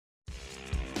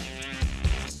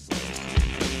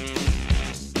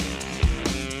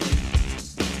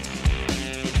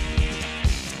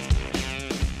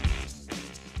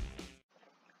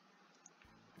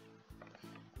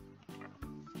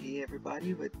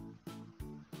everybody,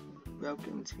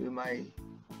 welcome to my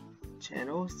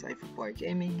channel, SEIFERBOY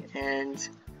Gaming, and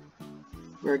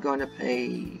we're gonna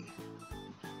play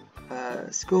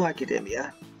School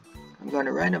Academia. I'm gonna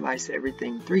randomize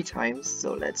everything 3 times,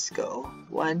 so let's go.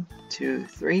 1, 2,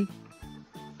 3.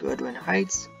 Goodwin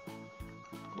Heights.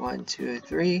 1, 2,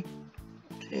 3.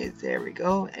 Okay, there we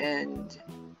go. And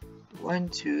 1,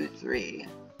 2, 3.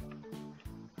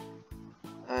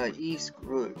 E.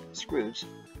 Scrooge.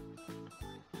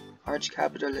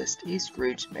 Arch-capitalist E.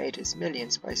 Scrooge made his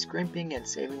millions by scrimping and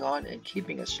saving on and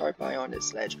keeping a sharp eye on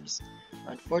his ledgers.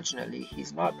 Unfortunately,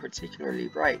 he's not particularly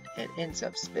bright and ends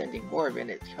up spending more when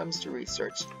it comes to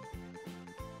research.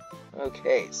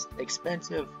 Okay,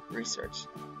 expensive research.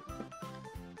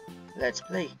 Let's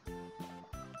play.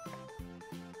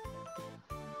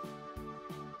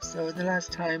 So the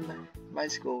last time my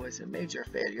school was a major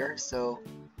failure, so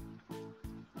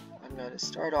I'm going to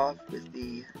start off with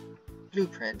the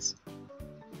blueprints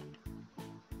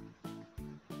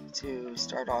to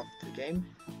start off the game.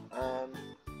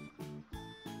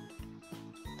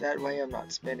 That way I'm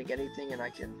not spending anything and I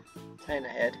can plan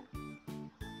ahead.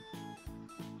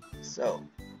 So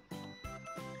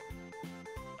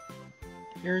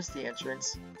here's the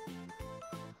entrance.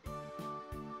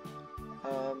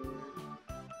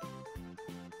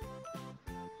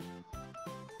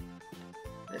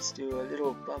 Let's do a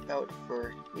little bump out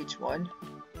for each one.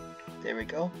 There we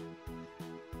go.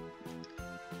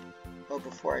 Oh,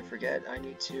 before I forget, I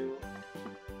need to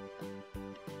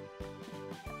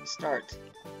start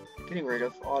getting rid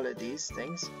of all of these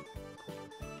things.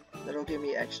 That'll give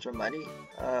me extra money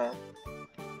to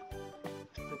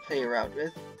play around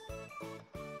with.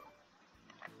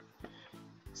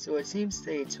 So it seems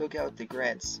they took out the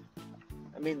grants.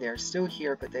 I mean, they're still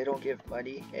here, but they don't give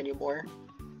money anymore.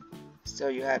 So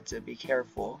you have to be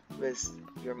careful with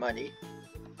your money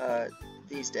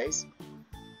these days.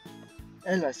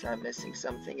 Unless I'm missing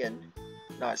something and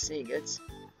not seeing it.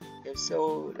 If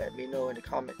so, let me know in the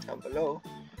comment down below.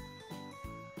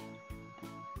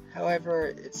 However,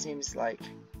 it seems like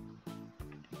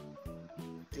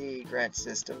the grant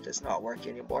system does not work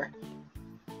anymore.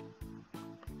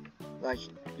 Like,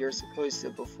 you're supposed to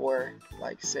before,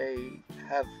 like, say,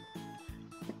 have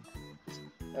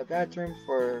a bathroom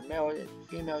for male and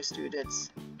female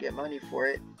students, get money for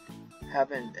it,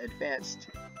 have an advanced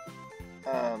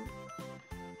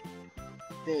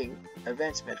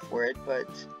advancement for it, but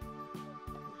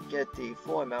get the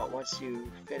full amount once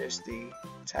you finish the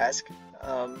task.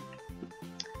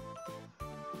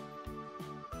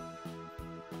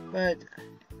 But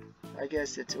I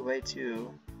guess it's a way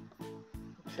to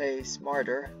play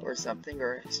smarter or something,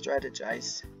 or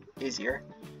strategize easier.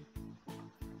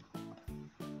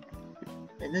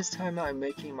 And this time I'm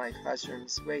making my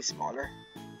classrooms way smaller.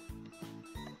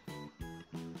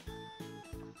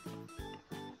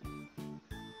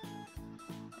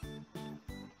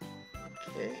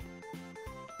 Okay.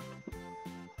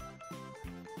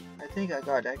 I think I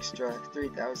got extra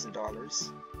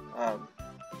 $3,000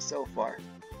 so far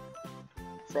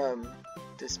from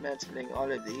dismantling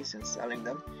all of these and selling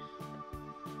them.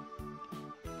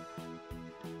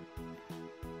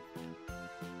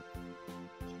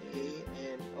 Okay,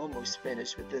 and almost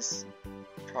finished with this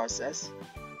process.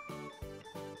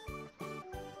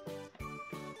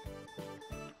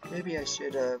 Maybe I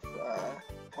should have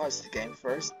paused the game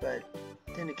first, but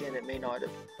then again it may not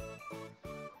have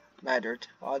mattered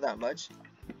all that much.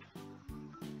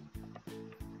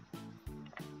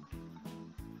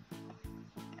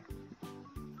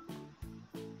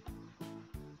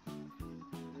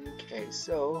 Okay,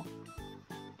 so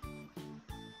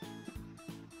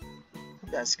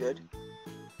that's good.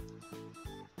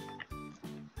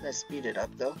 Let's speed it up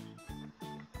though.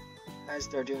 As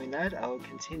they're doing that, I'll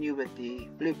continue with the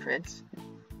blueprints.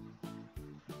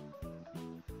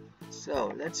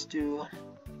 So let's do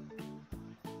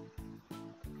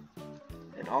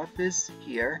an office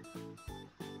here.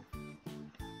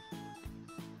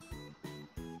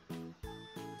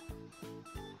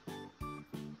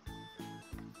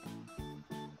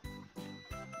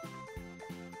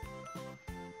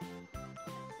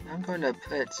 I'm going to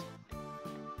put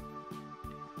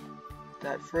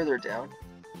that further down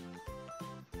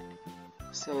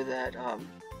so that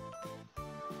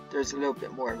there's a little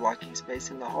bit more walking space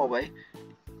in the hallway,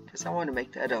 because I want to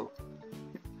make that a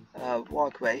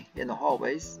walkway in the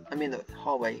hallways. I mean the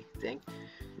hallway thing.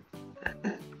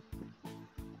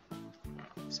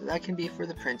 So that can be for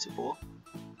the principal,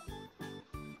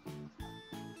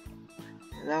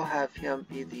 and I'll have him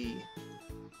be the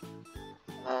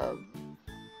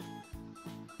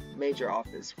major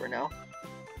office for now.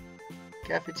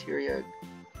 Cafeteria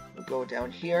will go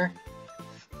down here.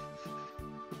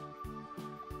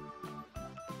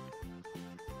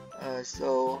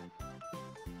 So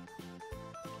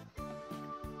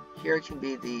here can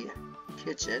be the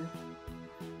kitchen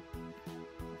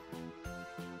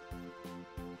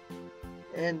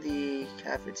and the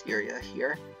cafeteria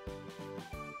here.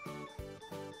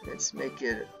 Let's make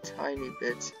it a tiny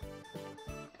bit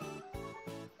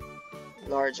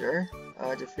larger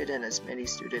to fit in as many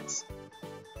students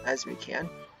as we can.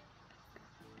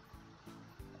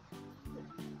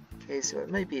 Okay, so it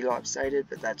might be lopsided,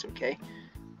 but that's okay.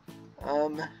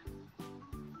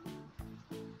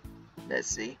 Let's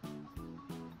see.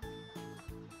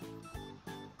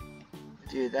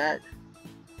 Do that.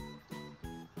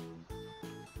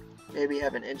 Maybe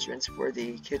have an entrance for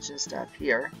the kitchen staff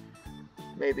here.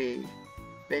 Maybe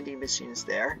vending machines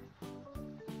there.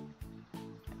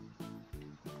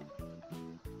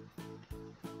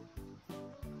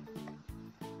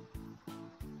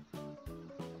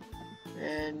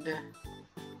 And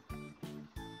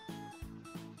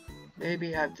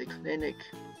maybe have the clinic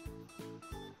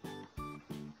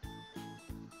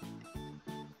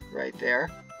right there.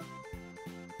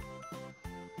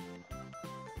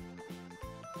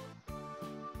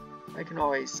 I can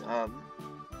always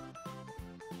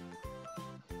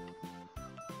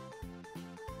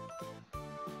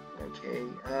okay,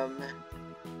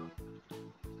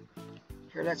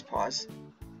 here, let's pause.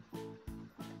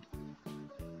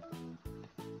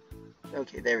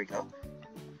 Okay, there we go.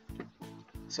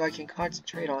 So I can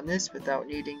concentrate on this without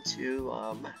needing to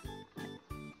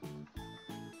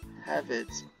have it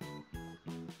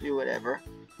do whatever.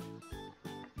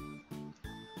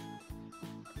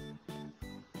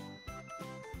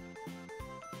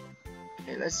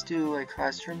 Okay, let's do a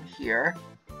classroom here.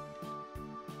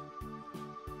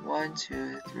 1,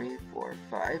 2, 3, 4,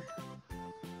 5.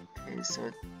 Okay,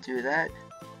 so do that.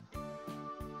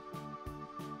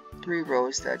 3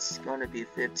 rows, that's going to be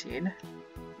 15.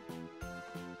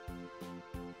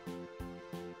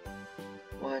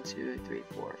 1, 2, 3,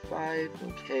 4, 5.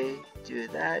 Okay, do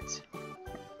that.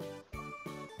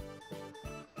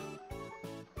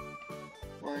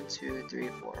 1, 2, 3,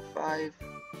 4, 5.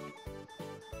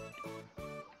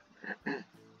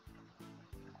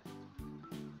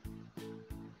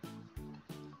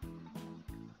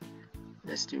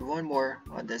 Let's do one more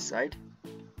on this side.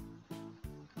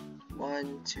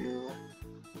 1, 2,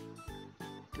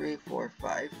 3, 4,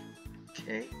 5.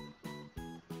 Okay.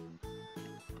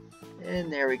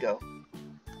 And there we go.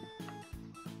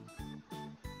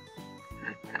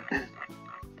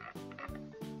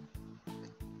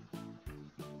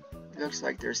 Looks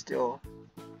like they're still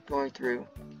going through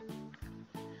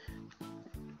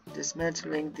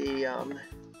dismantling the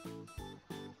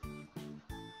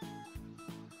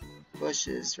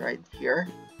bushes right here.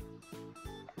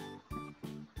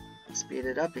 Speed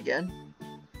it up again.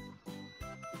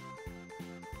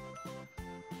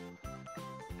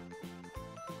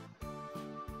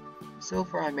 So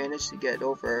far I managed to get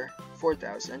over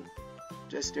 4,000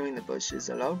 just doing the bushes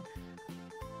alone.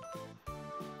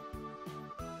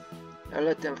 I'll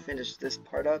let them finish this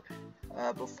part up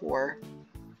before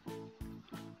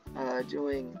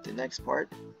doing the next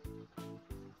part.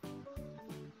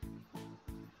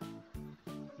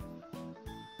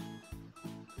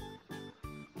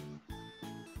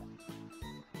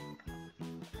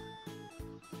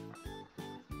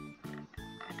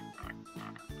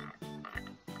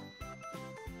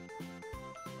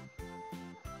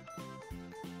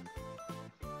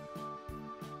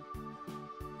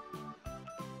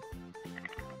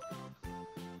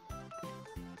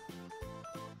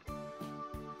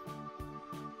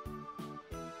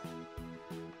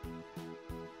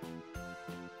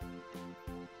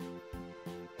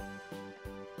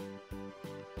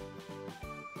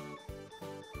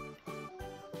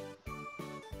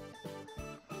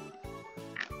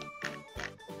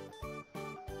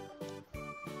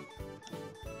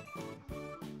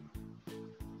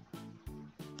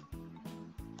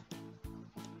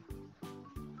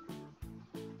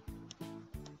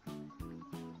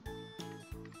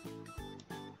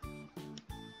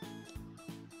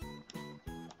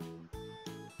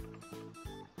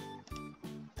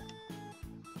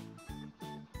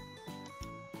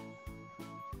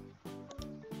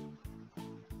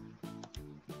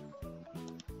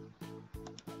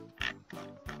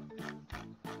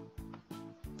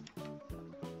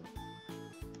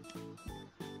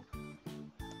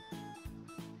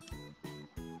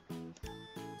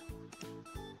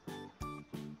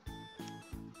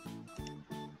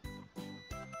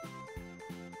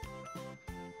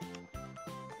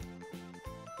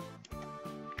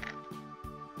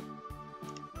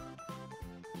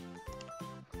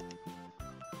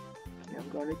 I'm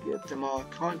going to give them all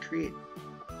concrete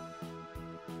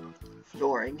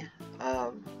flooring,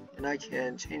 and I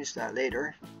can change that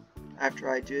later after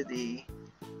I do the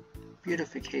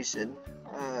beautification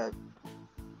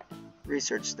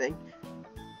research thing.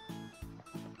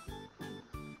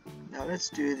 Now let's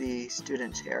do the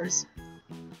student chairs.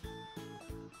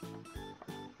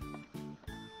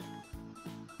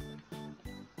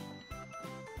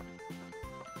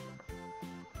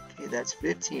 Okay, that's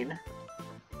 15.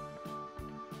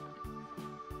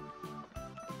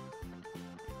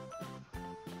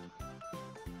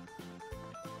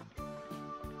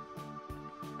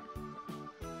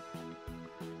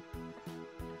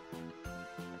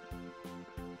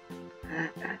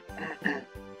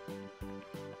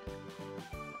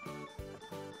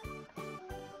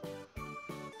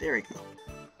 There we go.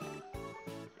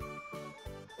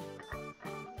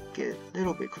 Get a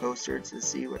little bit closer to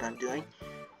see what I'm doing.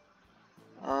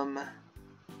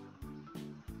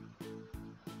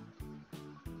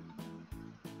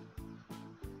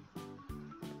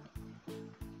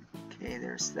 Okay,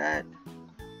 there's that.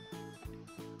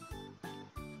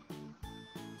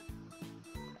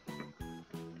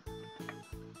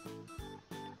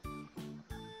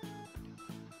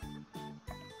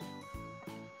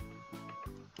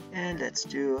 And let's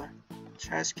do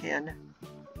trash can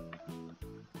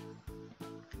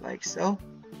like so.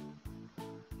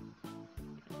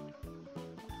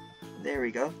 There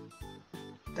we go.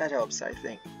 That helps, I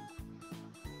think.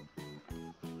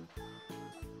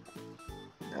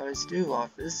 Now let's do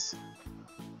office.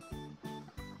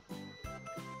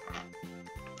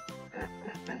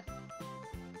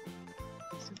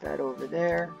 So that over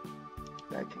there,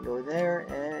 that can go there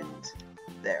and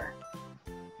there.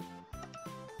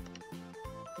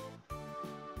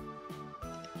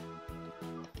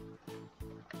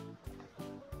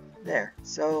 There,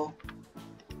 so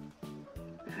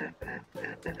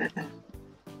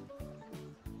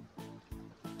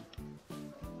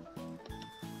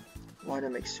want to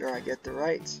make sure I get the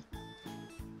right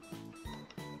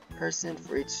person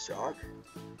for each job.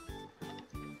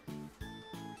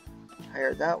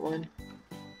 Hire that one.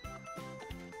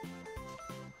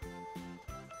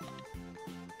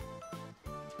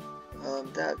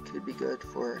 That could be good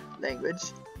for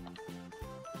language.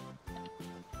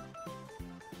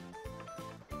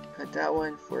 Cut that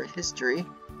one for history.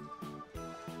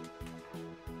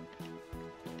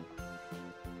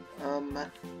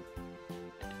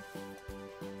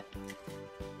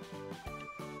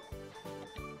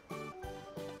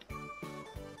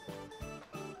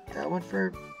 That one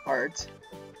for art.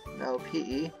 No,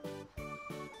 PE.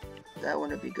 That one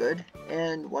would be good.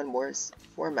 And one more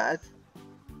for math.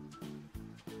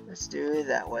 Let's do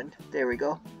that one. There we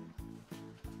go.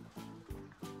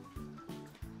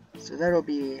 So that'll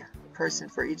be a person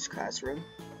for each classroom.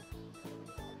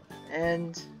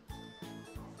 And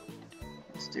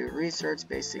let's do research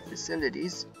basic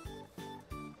facilities.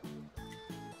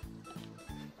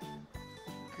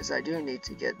 Because I do need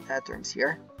to get bathrooms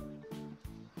here.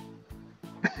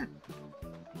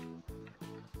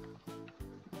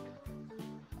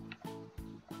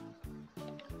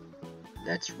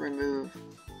 Let's remove,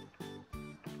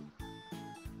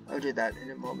 I'll do that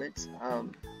in a moment.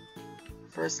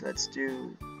 First let's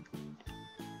do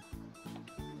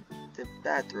the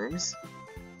bathrooms.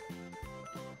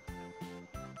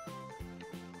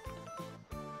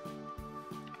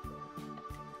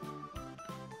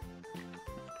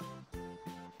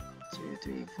 Two,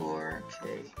 three, four,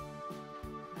 okay.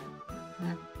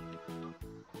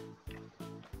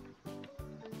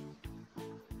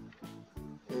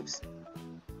 Oops.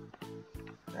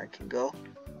 That can go.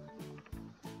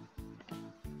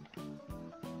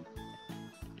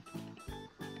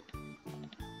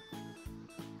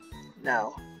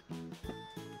 Now,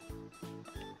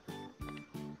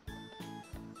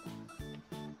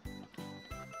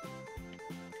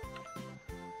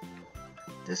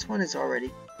 this one is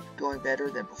already going better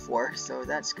than before, so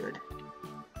that's good.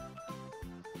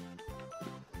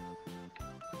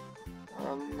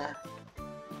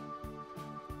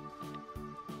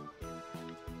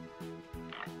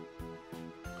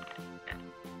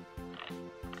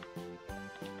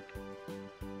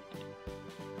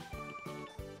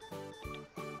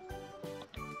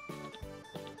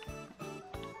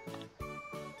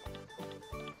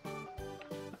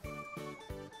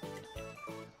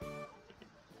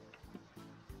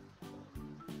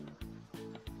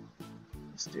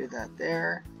 Let's do that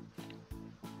there.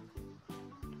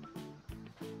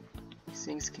 These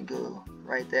things can go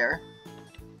right there,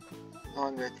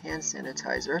 along with hand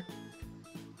sanitizer.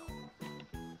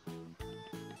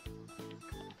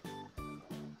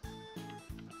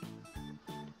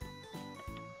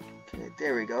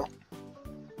 there we go.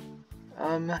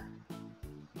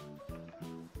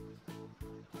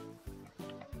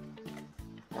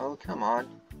 Oh, come on.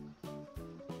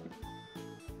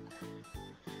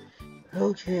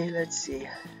 Okay, let's see.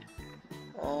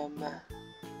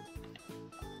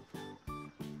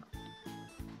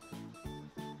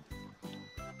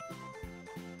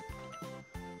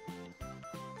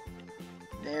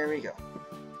 There we go.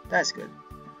 That's good.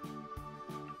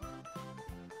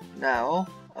 Now,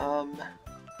 can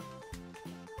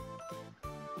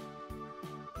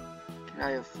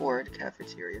I afford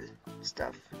cafeteria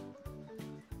stuff?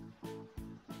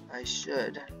 I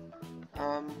should.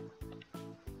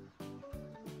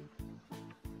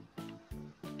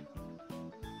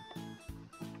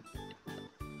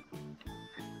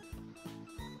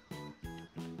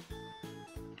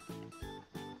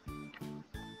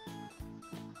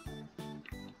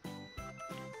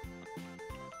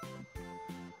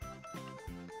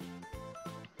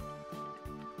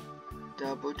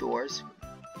 Double doors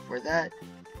for that.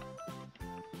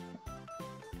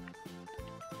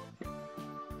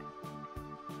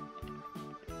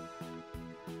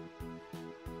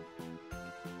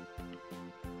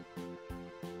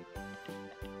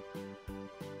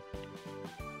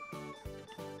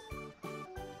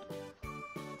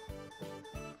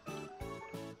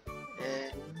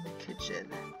 And the kitchen.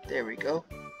 There we go.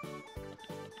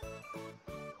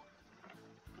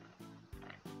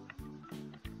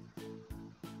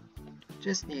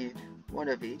 Just need one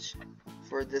of each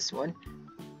for this one.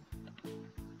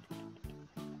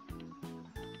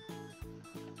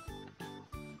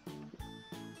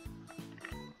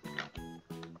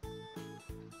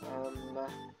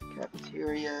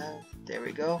 Cafeteria, there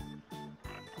we go.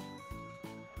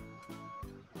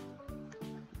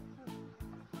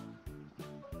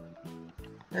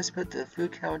 Let's put the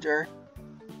food counter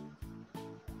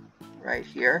right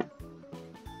here.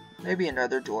 Maybe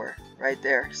another door right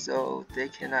there so they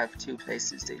can have two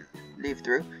places to leave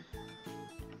through.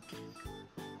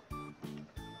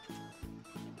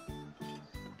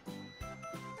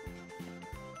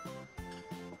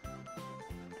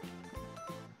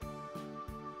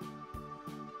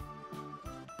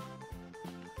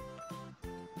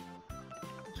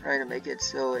 Try to make it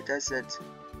so it doesn't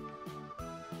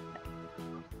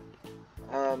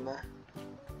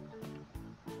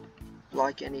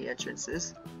block any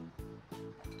entrances.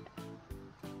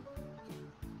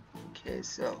 Okay,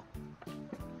 so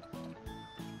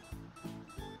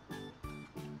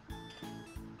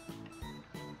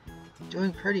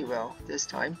doing pretty well this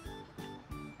time.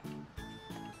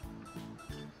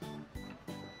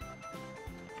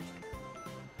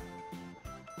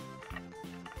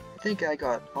 I think I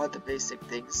got all the basic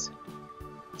things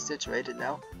situated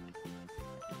now.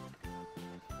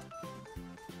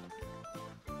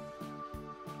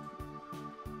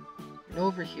 And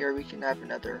over here we can have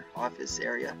another office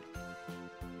area.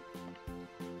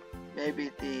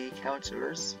 Maybe the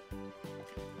counselors.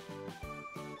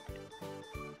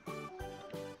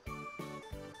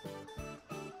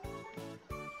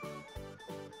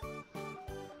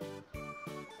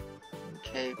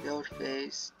 Okay, build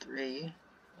phase 3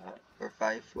 or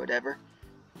 5, whatever.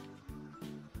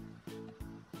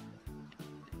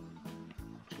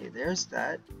 Okay, there's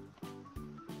that.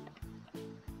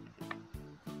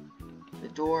 The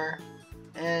door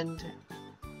and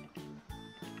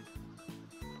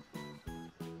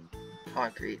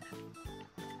concrete.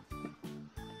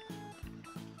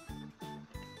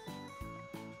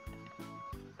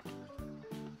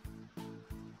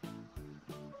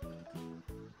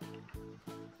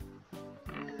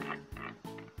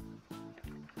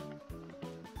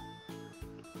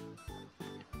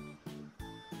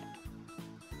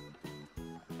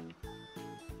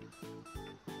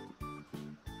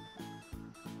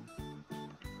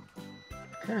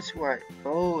 That's why.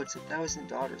 Oh, it's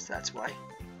 $1,000. That's why.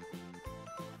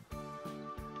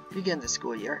 Begin the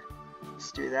school year.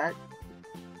 Let's do that.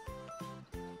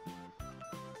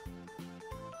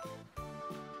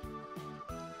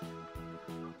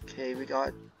 Okay, we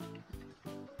got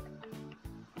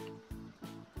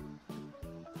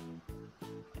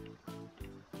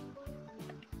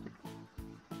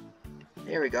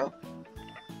there we go.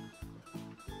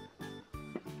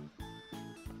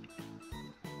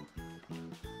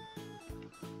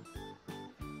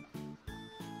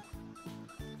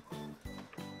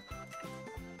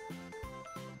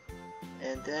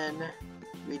 And then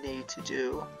we need to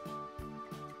do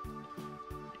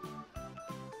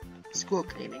school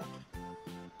cleaning.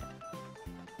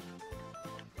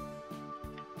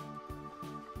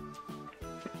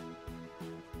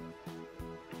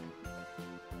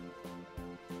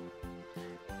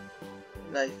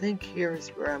 And I think here's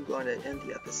where I'm going to end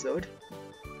the episode.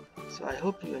 So I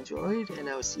hope you enjoyed, and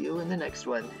I'll see you in the next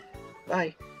one.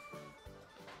 Bye!